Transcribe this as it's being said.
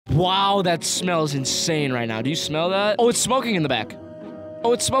Wow, that smells insane right now. Do you smell that? Oh, it's smoking in the back.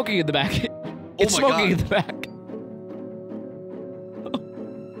 Oh, it's smoking in the back. It's smoking in the back.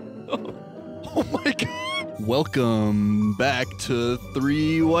 Oh my god. Welcome back to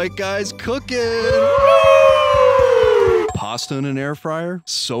 3 White Guys Cooking. Pasta in an air fryer?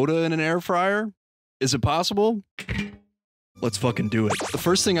 Soda in an air fryer? Is it possible? Let's fucking do it. The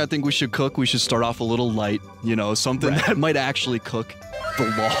first thing I think we should cook, we should start off a little light. You know, something that might actually cook. The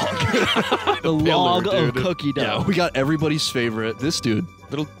log. The log of cookie dough. Yeah, we got everybody's favorite. This dude.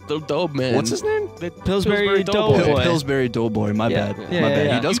 Little dope man. What's his name? Pillsbury Doughboy. Pillsbury Doughboy. My bad. My bad.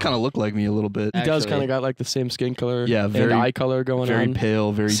 Yeah. He does kind of look like me a little bit. He does kind of got like the same skin color. Yeah, very and eye color going very on.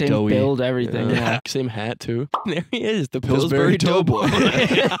 pale, very Same doughy. build, everything. Yeah. Same hat too. There he is, the Pillsbury Doughboy.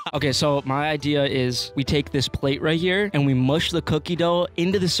 Okay, so my idea is we take this plate right here and we mush the cookie dough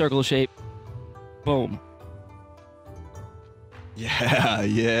into the circle shape. Boom.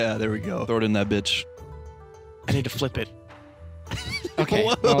 Yeah, there we go. Throw it in that bitch. I need to flip it. Okay.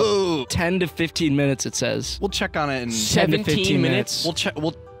 Whoa. Well, 10 to 15 minutes, it says. We'll check on it in 10 to 15 minutes. We'll check.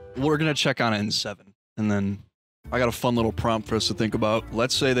 We're gonna check on it in 7, and then I got a fun little prompt for us to think about.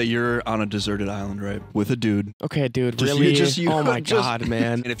 Let's say that you're on a deserted island, right, with a dude. Okay, dude. Just Really? you, oh my just- god,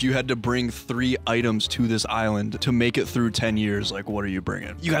 man. And if you had to bring 3 items to this island to make it through 10 years, like what are you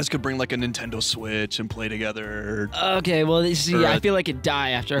bringing? You guys could bring like a Nintendo Switch and play together. Okay, well, you see, Or I a- feel like it'd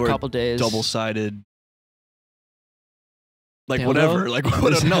die after a or a couple days. Double-sided. Like Dildo? whatever, like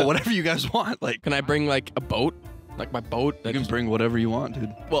whatever, no, whatever you guys want. Like Can I bring like a boat? Like my boat? you can bring whatever you want,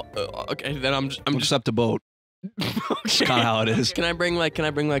 dude. Well, okay, then I'm just Except a boat. It's kind of how it is. Can I bring like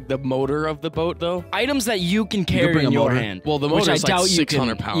the motor of the boat though? Items that you can can carry bring in a your motor. hand. Well, the Which motor I is like doubt you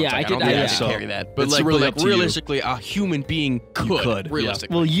 600 can- pounds. yeah, I Like, could- don't think yeah, I can so carry that. But it's like, really up to you. realistically, a human being could. yeah.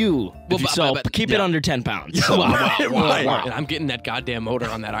 Realistically. Well, you. Well, so but- keep it yeah. under 10 pounds. Right. And I'm getting that goddamn motor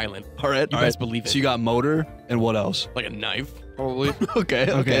on that island. All right, You best believe it. So you got motor and what else? Like a knife, probably.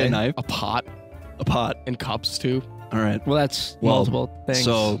 Okay, a knife, A pot a pot. and cups too. All right. Well, that's Well, multiple things.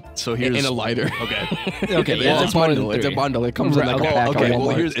 So here's And a lighter. Okay. okay, Yeah, well, it's a bundle. It's a 3. bundle. It comes Right, in like okay. a pack. Okay. of Well,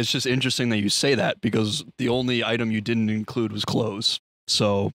 Walmart. here's it's just interesting that you say that because the only item you didn't include was clothes.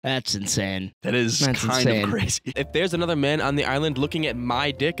 So That's insane. that is That's kind insane. of crazy. If there's another man on the island looking at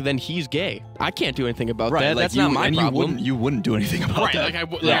my dick, then he's gay. I can't do anything about that. Like That's not my problem. You wouldn't do anything about Right, that. I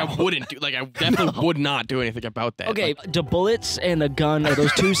wouldn't do. Like I definitely would not do anything about that. Okay, Like, do bullets and a gun, are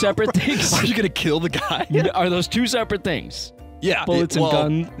those 2 separate things? Are you gonna kill the guy? Are those 2 separate things? Yeah. Bullets and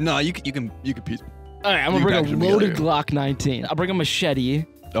gun? No, you can piece. All right, I'm You gonna package bring them a loaded together. Glock 19. I'll bring a machete,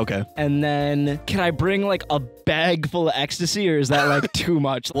 Okay. and then can I bring like a bag full of ecstasy, or is that like too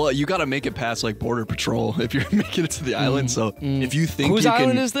much? Well, you got to make it past like border patrol if you're making it to the island. So if you think Whose you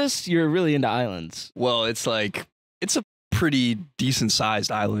island can, is this? You're really into islands. well, it's like it's a pretty decent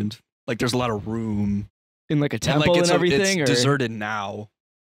sized island. Like there's a lot of room In like a and temple like and everything, it's or deserted now.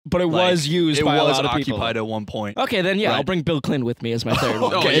 but it Like, was used it by a was lot of people. occupied at one point. Okay, then yeah, I'll Right. bring Bill Clinton with me as my third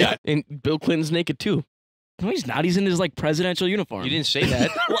one. oh Okay. yeah, and Bill Clinton's naked too. No, he's not. He's in his like presidential uniform. You didn't say that.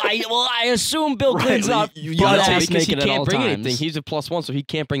 well, I assume Bill Right, Clinton's not you butt gotta ass take- because he naked at all can't bring times. anything. He's a +1, so he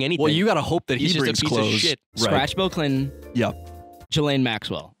can't bring anything. Well, you got to hope that He's he just a brings piece of clothes. shit. Right. Scratch Bill Clinton, Yep. Jelaine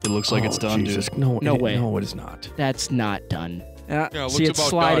Maxwell. It looks like it's done, dude. No, No way. No, it is not. That's not done. Yeah, it See, looks it's about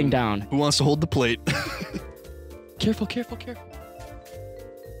sliding done. down. Who wants to hold the plate? Careful.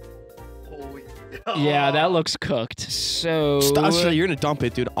 Yeah, that looks cooked. So Stop, so you're gonna dump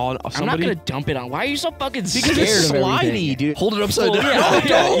it, dude. On I'm not somebody. gonna dump it on. Why are you so fucking Because scared it's of everything? slidey, dude. Hold it upside Well,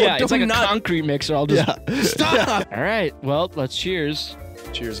 down. yeah, it's like a not- concrete mixer. I'll just Yeah. Stop. All right. Well, let's cheers.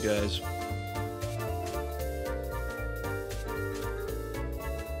 Cheers, guys.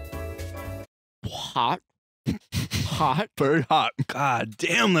 Hot. Hot. Very hot. God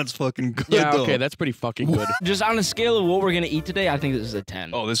damn, that's fucking good. Yeah, though. okay, that's pretty fucking good. Just on a scale of what we're gonna eat today, I think this is a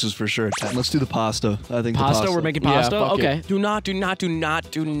 10. Oh, this is for sure. Let's do the pasta. I think Pasta? The pasta. We're making Yeah, pasta. fuck it. Okay. Do not,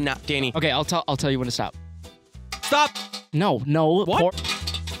 Danny. Okay. I'll tell you when to stop. Stop. No. What? Pour-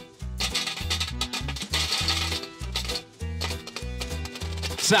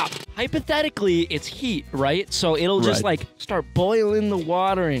 Stop. Hypothetically, it's heat, right? So it'll just Right. like start boiling the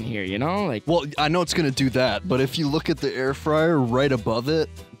water in here, you know? Like Well, I know it's gonna do that, but if you look at the air fryer right above it,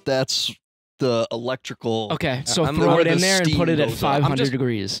 that's the electrical. okay, so I'm throw where it in the there and steam put it at goes up. 500 just-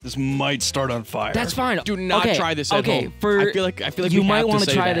 degrees. This might start on fire. That's fine. Do not Okay, try this at okay, home. For I feel like you we might have want to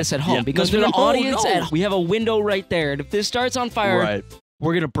to say try that. this at home Yeah. because No, for the no, audience, no. we have a window right there, and if this starts on fire, Right.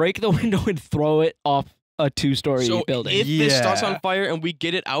 we're gonna break the window and throw it off a 2-story So building. if this starts Yeah. on fire and we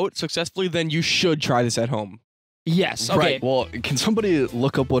get it out successfully, then you should try this at home. Yes. Okay. Right. Well, can somebody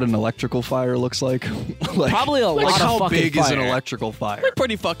look up what an electrical fire looks like? Probably a lot like of how fucking big is an fire. electrical fire? They're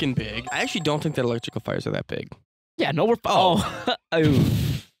pretty fucking big. I actually don't think that electrical fires are that big. Yeah. No, we're. Oh.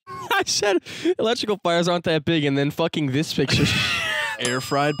 I said electrical fires aren't that big, and then fucking this picture. Air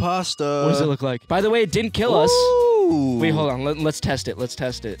fried pasta. What does it look like? By the way, it didn't kill us. Ooh. Wait, hold on. Let's test it. Let's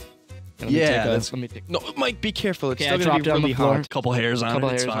test it. Let me Yeah, take let me take. No, Mike, be careful. It's Okay, still I gonna dropped be it on really the floor. hot. Couple hairs on Couple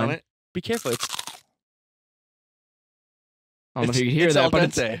it. It's hairs fine. on it. Be careful. It's I don't know if you can hear it's that, al but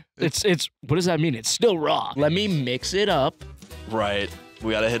dente. it's. What does that mean? It's still raw. Let me mix it up. Right.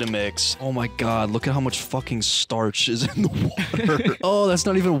 We gotta hit a mix. Oh my god, look at how much fucking starch is in the water. Oh, that's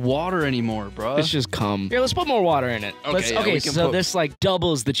not even water anymore, bro. It's just cum. Here, let's put more water in it. Okay, yeah, we can so put- this like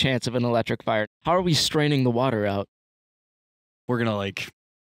doubles the chance of an electric fire. How are we straining the water out? We're gonna like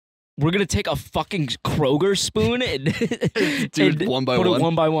We're gonna take a fucking Kroger spoon and, Dude, and one by put one? it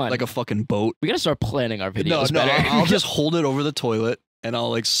one by one. like a fucking boat. We gotta start planning our videos No, better. I'll just hold it over the toilet and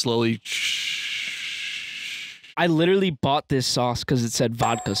I'll like slowly I literally bought this sauce because it said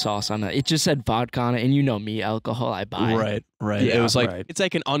vodka sauce on it. It just said vodka on it, and you know me, alcohol I buy. Right. yeah, It was like it's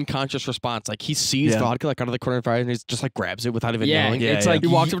like an unconscious response. Like he sees Yeah. vodka like out of the corner of his eye, and he just like grabs it without even Yeah, knowing. it's Yeah, like He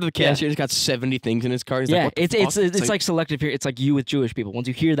walks you- over to the cashier. He's got 70 things in his car. He's Yeah, like, what the it's fuck? it's like selective here. It's like you with Jewish people. Once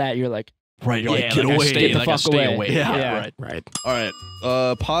you hear that, you're like, right. You're yeah, like, get like I away. stay, Get the like I fuck stay away. away. Yeah. Right. All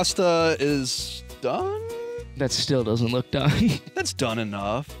right. Pasta is done. that still doesn't look done. That's done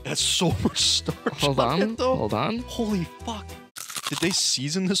enough. That's so much starch. Hold on on, it, though. hold on. Holy fuck. Did they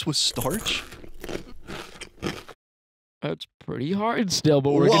season this with starch? That's pretty hard still,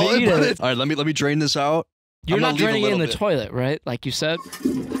 but we're Well, gonna eat but it. All right, let me drain this out. You're I'm not gonna leave a draining it in the little bit. toilet, right? Like you said.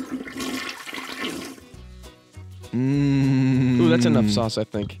 Ooh, that's enough sauce, I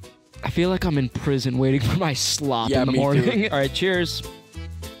think. I feel like I'm in prison waiting for my slop Yeah, in the me too. morning. All right, cheers.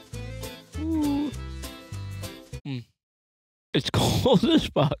 Ooh. It's cold as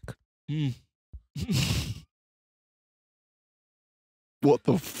fuck. What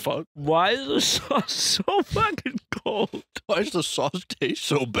the fuck? Why is the sauce so fucking cold? Why does the sauce taste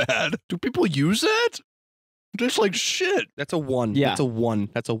so bad? Do people use that? It tastes like shit. That's a 1. Yeah. That's a 1.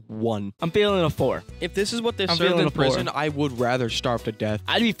 That's a 1. I'm feeling a 4. If this is what they're I'm serving feeling in a 4. prison, I would rather starve to death.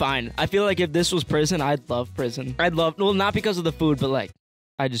 I'd be fine. I feel like if this was prison, I'd love prison. Well, not because of the food, but like,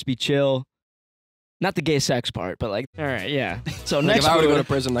 I'd just be chill. Not the gay sex part, but like, all right, yeah. So Like next if I were to food. go to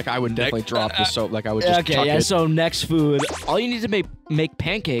prison, like I would definitely drop the soap. Like I would just Okay, tuck yeah. it. So next food, all you need to make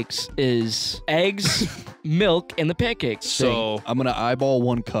pancakes is eggs, milk, and the pancakes. So I'm gonna eyeball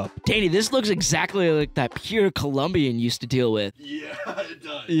 1 cup. Danny, this looks exactly like that pure Colombian used to deal with. Yeah, it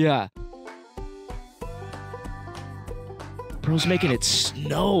does. Yeah. Bro's making it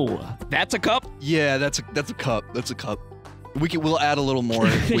snow. That's a cup? Yeah, that's a cup. That's a cup. We'll add a little more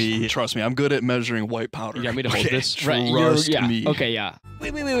if we trust me. I'm good at measuring white powder. You want me to hold this? Trust me. Okay, yeah.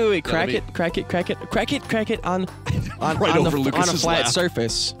 Wait. Crack be- it on Right on over on a Lucas's flat lap.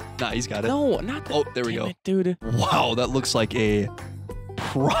 surface. Nah, he's got it. No, not that. Oh, there we Damn go. it, dude. Wow, that looks like a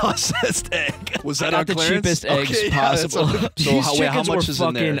processed egg. Was that I on got the clearance? cheapest eggs Okay, yeah, that's possible. So These how chickens much were is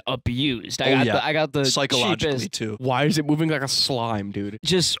in there? fucking abused. Oh, yeah. I got the Psychologically cheapest. too. Why is it moving like a slime, dude?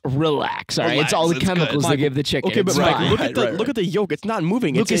 Just relax, all right? Relax, It's all the it's good. chemicals they Michael, give the chicken. Okay, but It's Mike, fine. look at the yolk. It's not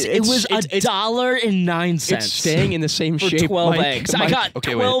moving. Lucas, it was it's $1.09 it's staying in the same for shape. 12 Mike. eggs. I Mike, got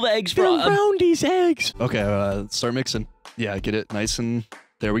okay, wait. 12 eggs for they're a roundies eggs. Okay, start mixing. Yeah, get it nice and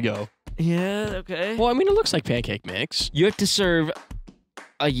there we go. Yeah, okay. Well, I mean, it looks like pancake mix. You have to serve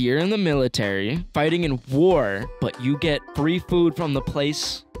a year in the military, fighting in war, but you get free food from the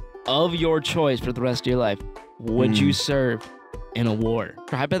place of your choice for the rest of your life. Would you serve in a war?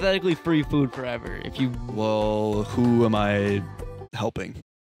 For hypothetically free food forever. If you Well, who am I helping?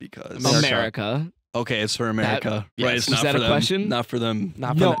 Because America. Okay, it's for America. Yes. Right, it's Is not that for a them. question? Not for them.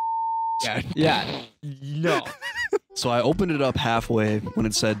 Not for No. the- Yeah. Yeah. No. So I opened it up halfway when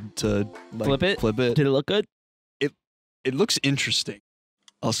it said to like, Flip it? Flip it. Did it look good? It looks interesting.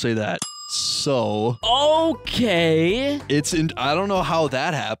 I'll say that. So Okay. it's in. I don't know how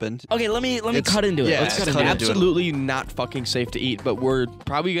that happened. Okay, let me It's- cut into it. yeah, Let's cut cut into it. into it. Absolutely not fucking safe to eat, but we're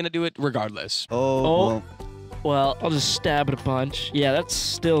probably gonna do it regardless. Oh, Oh. well, Well, I'll just stab it a bunch. Yeah, that's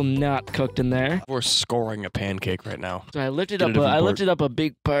still not cooked in there. We're scoring a pancake right now. So I lifted Get a up. different I part. lifted up a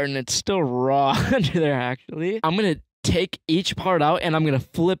big part, and it's still raw under there. Actually, I'm gonna take each part out, and I'm gonna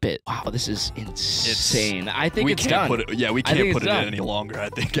flip it. Wow, this is insane. I think we it's can't done. put it. Yeah, we I can't think put it's it in done. any longer. I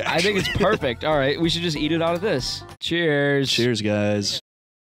think. Actually. I think it's perfect. All right, we should just eat it out of this. Cheers. Cheers, guys.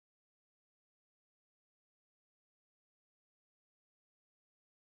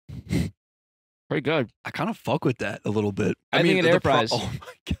 Pretty good. I kind of fuck with that a little bit. I think it air the fries. Oh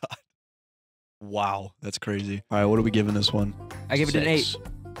my god. Wow, that's crazy. All right, what are we giving this one? I give it an 8. 6.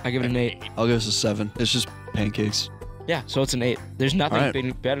 I give it an 8. I'll give us a 7. It's just pancakes. Yeah, so it's an 8. There's nothing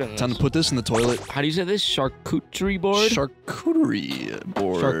Alright. better than Time this. to put this in the toilet. How do you say this? Charcuterie board? Charcuterie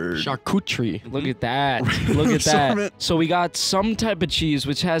board. Charcuterie. Look at that. Look at that. Assortment. So we got some type of cheese,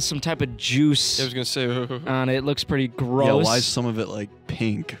 which has some type of juice I was gonna say. on it. It looks pretty gross. Yeah, why is some of it like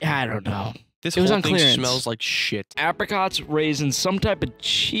pink? I don't know. This It was whole on thing clearance. smells like shit. Apricots, raisins, some type of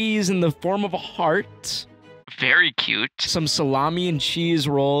cheese in the form of a heart. Very cute. Some salami and cheese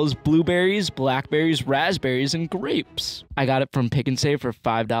rolls, blueberries, blackberries, raspberries, and grapes. I got it from Pick and Save for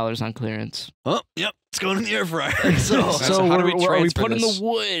 $5 on clearance. Oh, yep. It's going in the air fryer. So, So how do we are we transfer putting this? the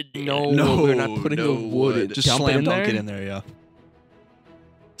wood? no, we're not putting the wood. Just Dump it slam in dunk there? it in there, yeah.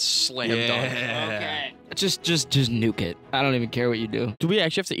 Slam Yeah. dunk. Okay. Just nuke it. I don't even care what you do. Do we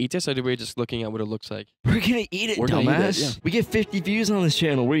actually have to eat this, or are we just looking at what it looks like? We're gonna eat it, We're gonna eat it, dumbass. yeah. We get 50 views on this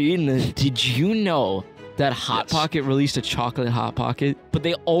channel. We're eating it. Did you know that Hot Yes. Pocket released a chocolate Hot Pocket? But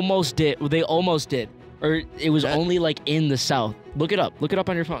they almost did. They almost did. Or it was That- only like in the South. Look it up. Look it up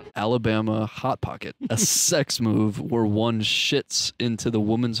on your phone. Alabama Hot Pocket. A sex move where one shits into the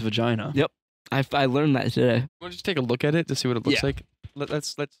woman's vagina. Yep. I learned that today. Want to just take a look at it to see what it looks Yeah. like?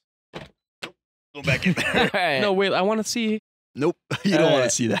 Let's. Go back in there. Alright. No, wait. I want to see. Nope. You don't want Alright.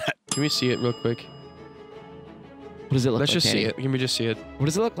 to see that. Can we see it real quick? What does it look Let's like? just see Danny? it. Can we just see it? What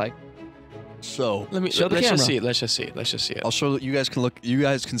does it look like? So, Let me. Show the let's just camera. see it. Let's just see it. Let's just see it. I'll show you guys can look. You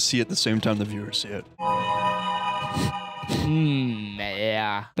guys can see it the same time the viewers see it.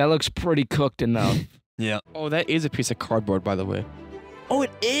 Yeah. That looks pretty cooked enough. Yeah. Oh, that is a piece of cardboard, by the way. Oh,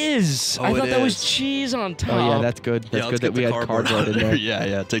 it is. Oh, I it thought that was is. cheese on top. Oh yeah, that's good. That's Yeah, good let's that get we the had cardboard cardboard out in there. there.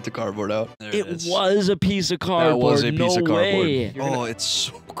 Yeah, take the cardboard out. There It is. was a piece of cardboard. That was a piece no of cardboard. way. Oh, it's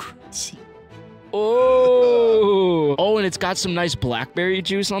so crazy. Oh. Oh, and it's got some nice blackberry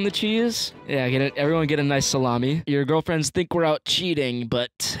juice on the cheese. Yeah, get it. Everyone get a nice salami. Your girlfriends think we're out cheating,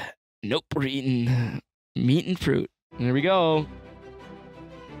 but nope, we're eating meat and fruit. There we go.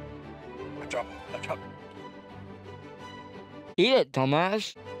 Eat it,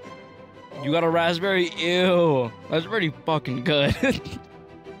 dumbass. You got a raspberry? Ew. That's pretty fucking good.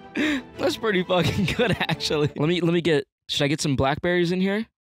 That's pretty fucking good, actually. Let me get. Should I get some blackberries in here?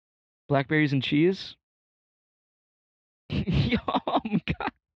 Blackberries and cheese. Yum,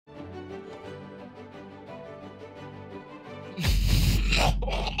 God.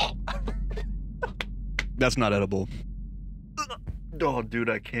 That's not edible. Oh, dude,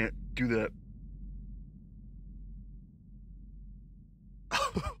 I can't do that.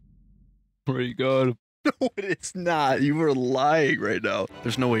 Pretty good. No, it's not. You were lying right now.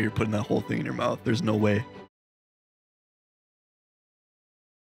 There's no way you're putting that whole thing in your mouth. There's no way.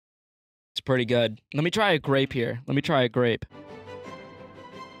 It's pretty good. Let me try a grape here. Let me try a grape.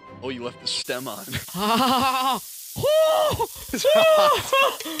 Oh, you left the stem on.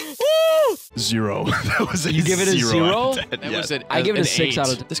 Zero. That was a You give it a 0 out of 10. That Yeah. was an, I give it a an 6 out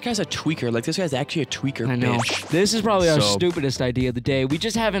of 10. This guy's a tweaker. Like, this guy's actually a tweaker. I know. Bitch. This is probably our So- stupidest idea of the day. We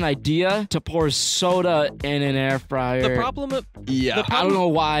just have an idea to pour soda in an air fryer. The problem with Yeah. I don't know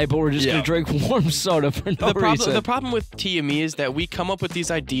why, but we're just Yeah. gonna drink warm soda for no reason. the problem with TME is that we come up with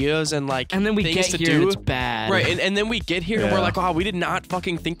these ideas and like and then we things get to here do. and it's bad. Right, and then we get here and we're Yeah. like, oh, we did not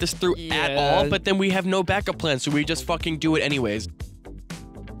fucking think this through at Yeah. all, but then we have no backup plan, so we just fucking do it anyways.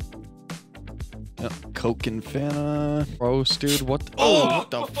 Yep. Coke and Fanta. Gross, dude. What the, what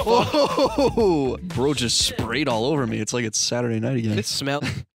the fuck? Oh, bro just sprayed all over me. It's like it's Saturday night again. This smell.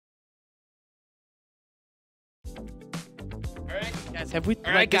 Guys, have we?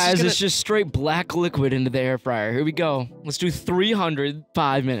 All right, guys, it's just straight black liquid into the air fryer. Here we go. Let's do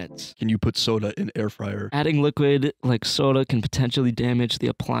 305 minutes. Can you put soda in air fryer? Adding liquid like soda can potentially damage the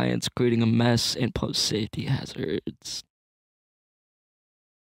appliance, creating a mess and pose safety hazards.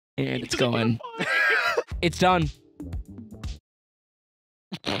 And it's going. It's done.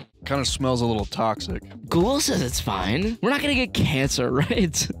 Kind of smells a little toxic. Google says it's fine. We're not gonna get cancer,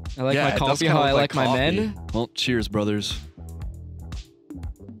 right? I like Yeah, my it does coffee kinda how I look like like my coffee. men. Well, cheers, brothers.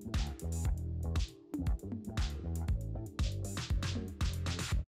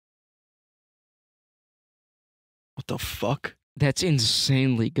 What the fuck? That's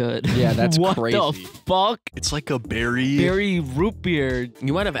insanely good. Yeah, that's what crazy. the fuck? It's like a berry. Berry root beer.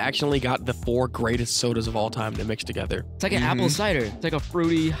 You might have actually got the 4 greatest sodas of all time to mix together. It's like an apple cider. It's like a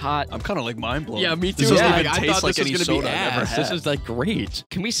fruity, hot. I'm kind of like mind blown. Me This too. doesn't Yeah, even I taste thought like this was any gonna soda be I've ever ass. This had. is like great.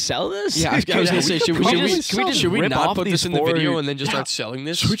 Can we sell this? Yeah, I was gonna say, should we just rip not off put this these in the four- video and then just start selling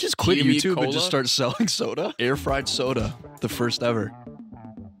this? Should we just quit TME YouTube cola? and just start selling soda? Air fried soda, the first ever.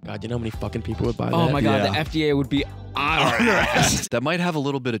 God, you know how many fucking people would buy that? Oh my God, Yeah. the FDA would be on our ass. That might have a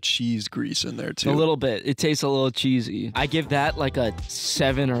little bit of cheese grease in there too. A little bit. It tastes a little cheesy. I give that like a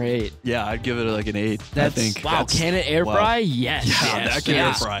 7 or 8. Yeah, I'd give it like an 8. That's, I think. wow, That's- can it air wow. fry? Yes. Yeah, yes, that can yeah.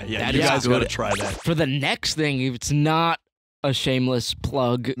 air fry. Yeah, That you is guys good. gotta try that. For the next thing, if it's not a shameless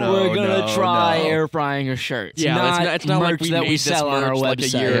plug, No, we're gonna no, try no. air frying your shirts. Yeah, not it's not like merch we that made we this sell on our merch like a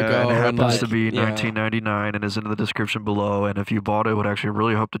website. year ago. and it and happens like- to be yeah. $19.99 and is in the description below. And if you bought it, it would actually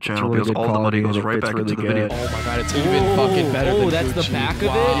really help the channel really because good all the money quality goes and it right fits back really into the good. video. Oh my God, it's even fucking better than that's the Gucci. back of it?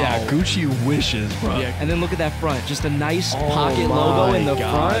 Wow. Yeah, Gucci wishes, bro. Yeah. And then look at that front. Just a nice Oh pocket logo in the my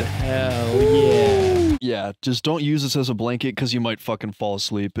God. front. Hell yeah. Yeah, just don't use this as a blanket because you might fucking fall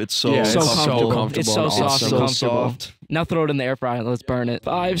asleep. It's so, Yeah, So it's comfortable. comfortable It's so and soft awesome. and so comfortable. soft. Now throw it in the air fryer. Let's burn it.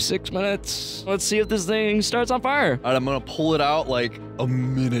 5-6 minutes. Let's see if this thing starts on fire. All right, I'm gonna pull it out like a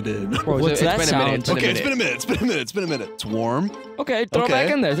minute in. Bro, What's it's that been a minute. sound? Okay, it's been a minute. It's been a minute. It's been a minute. It's warm. Okay, throw it Okay.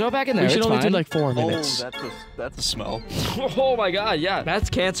 back in there. Throw it back in there. We should It's only do fine. like 4 minutes. that's a smell. Oh my God, yeah. That's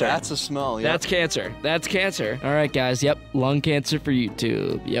cancer. That's a smell. Yeah. That's cancer. That's cancer. All right, guys. Yep. Lung cancer for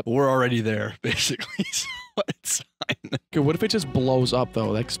YouTube. Yep. We're already there, basically. So it's fine. Okay, what if it just blows up though,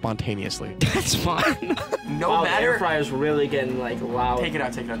 like spontaneously? That's fine. No matter. Air fryer's really getting like loud. Take it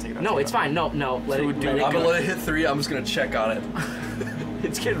out, take it out, take it out. No, take it's it out. fine. No, no. Let So it, do let it. it I'm go. gonna let it hit 3. I'm just gonna check on it.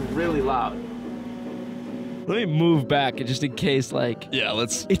 It's getting really loud. Let me move back just in case, like. Yeah,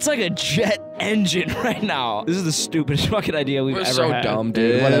 let's. It's like a jet engine right now. This is the stupidest fucking idea we've We're ever so had. dumb,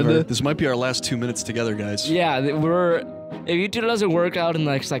 dude. Whatever. This might be our last 2 minutes together, guys. Yeah, we're. If YouTube doesn't work out in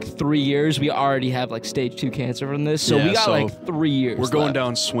like 3 years, we already have like stage 2 cancer from this. So Yeah, we got so like 3 years. We're going left.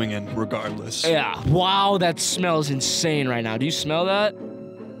 down swinging, regardless. Yeah. Wow, that smells insane right now. Do you smell that?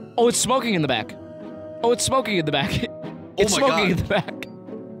 Oh, it's smoking in the back. Oh, it's smoking in the back. It's my smoking God. in the back.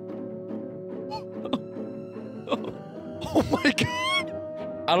 Oh my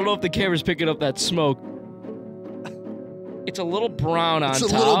god. I don't know if the camera's picking up that smoke. It's a little brown on It's a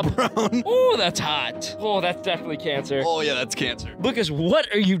top. little brown. Oh, that's hot. Oh, that's definitely cancer. Oh yeah, that's cancer. Lucas, what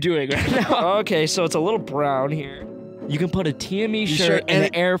are you doing right now? Okay, so it's a little brown here. You can put a TME shirt in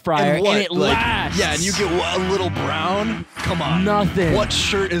an air fryer and, what? it Like, lasts. Yeah, and you get a little brown. Come on. nothing. What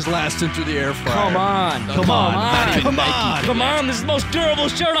shirt is lasting through the air fryer? Come on. Come on. Come on. Come on. This is the most durable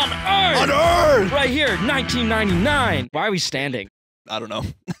shirt on earth. On Earth. Right here, 1999. Why are we standing? I don't know.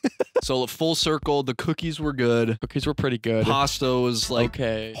 So full circle, the cookies were good. Cookies were pretty good. Pasta was like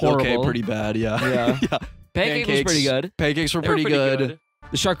Okay. Horrible. okay, pretty bad. Yeah. Yeah. yeah. Pancakes was pretty good. Pancakes were They were pretty good.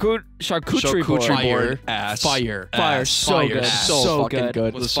 The charcuterie board. board. Ass. Fire. Fire, Ass. so Fire. good. So, So fucking good.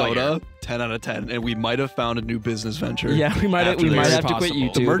 good. The soda, 10 out of 10. And we might have found a new business venture. Yeah, we might after we might this. have to quit Possible.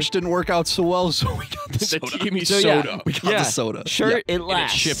 YouTube. The merch didn't work out so well, so we got the The soda. TME So, yeah. soda. We got Yeah. the soda. Shirt, it And it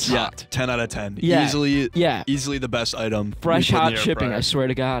lasts. ships Yeah. hot. 10 out of 10. Yeah. Easily Yeah. the best item. Fresh we put in hot the air shipping, fryer. I swear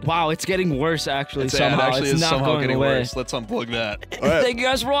to God. Wow, it's getting worse actually It's, somehow. It actually it's is not somehow going getting away. worse. Let's unplug that. All right. Thank you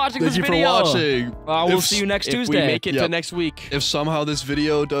guys for watching Thank this you for video. watching. We'll If- see you next If Tuesday. we make it Yep. to next week. If somehow this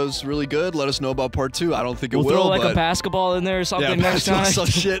video does really good, let us know about part 2. I don't think it We'll will, throw like but a basketball in there or something yeah, next time. some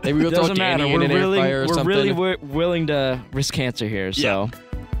shit. Maybe we'll throw Doesn't matter. Danny in We're an air really, fryer or we're something. really willing to risk cancer here. So.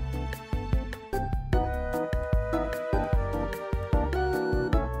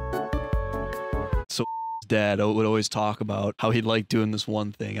 So dad would always talk about how he'd like doing this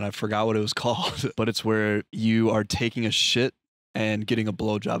one thing, and I forgot what it was called, but it's where you are taking a shit and getting a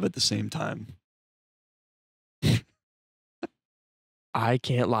blowjob at the same time. I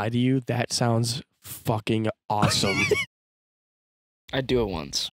can't lie to you. That sounds fucking awesome. I'd do it once.